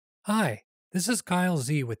Hi, this is Kyle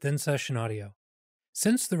Z with In-Session Audio.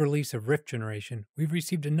 Since the release of Riff Generation, we've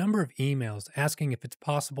received a number of emails asking if it's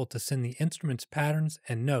possible to send the instrument's patterns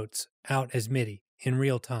and notes out as MIDI in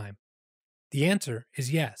real time. The answer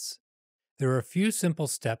is yes. There are a few simple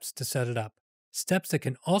steps to set it up, steps that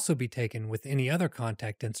can also be taken with any other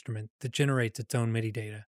Kontakt instrument that generates its own MIDI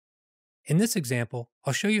data. In this example,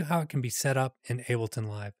 I'll show you how it can be set up in Ableton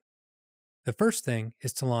Live. The first thing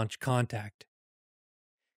is to launch Kontakt.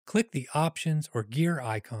 Click the Options or Gear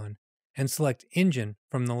icon and select Engine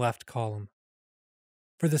from the left column.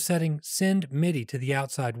 For the setting Send MIDI to the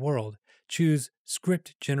outside world, choose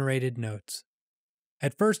Script Generated Notes.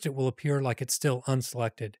 At first it will appear like it's still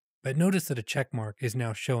unselected, but notice that a checkmark is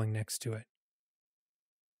now showing next to it.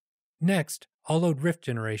 Next, I'll load Riff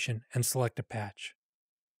Generation and select a patch.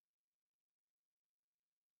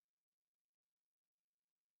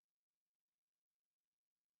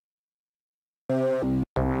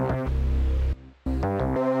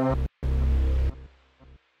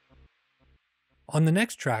 On the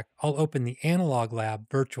next track, I'll open the Analog Lab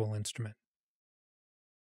virtual instrument.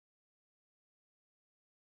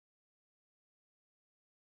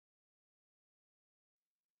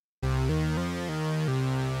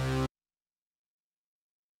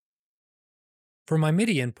 For my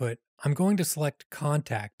MIDI input, I'm going to select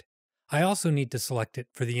Kontakt. I also need to select it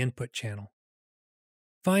for the input channel.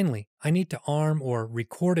 Finally, I need to arm or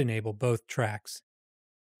record enable both tracks.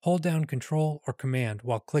 Hold down Ctrl or Command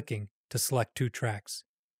while clicking to select two tracks.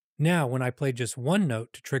 Now, when I play just one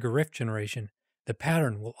note to trigger riff generation, the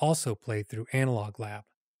pattern will also play through Analog Lab.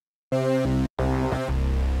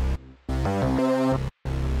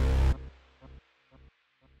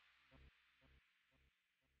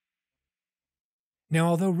 Now,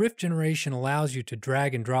 although riff generation allows you to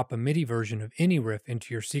drag and drop a MIDI version of any riff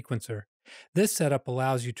into your sequencer, this setup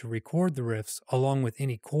allows you to record the riffs along with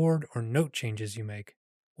any chord or note changes you make.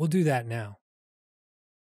 We'll do that now.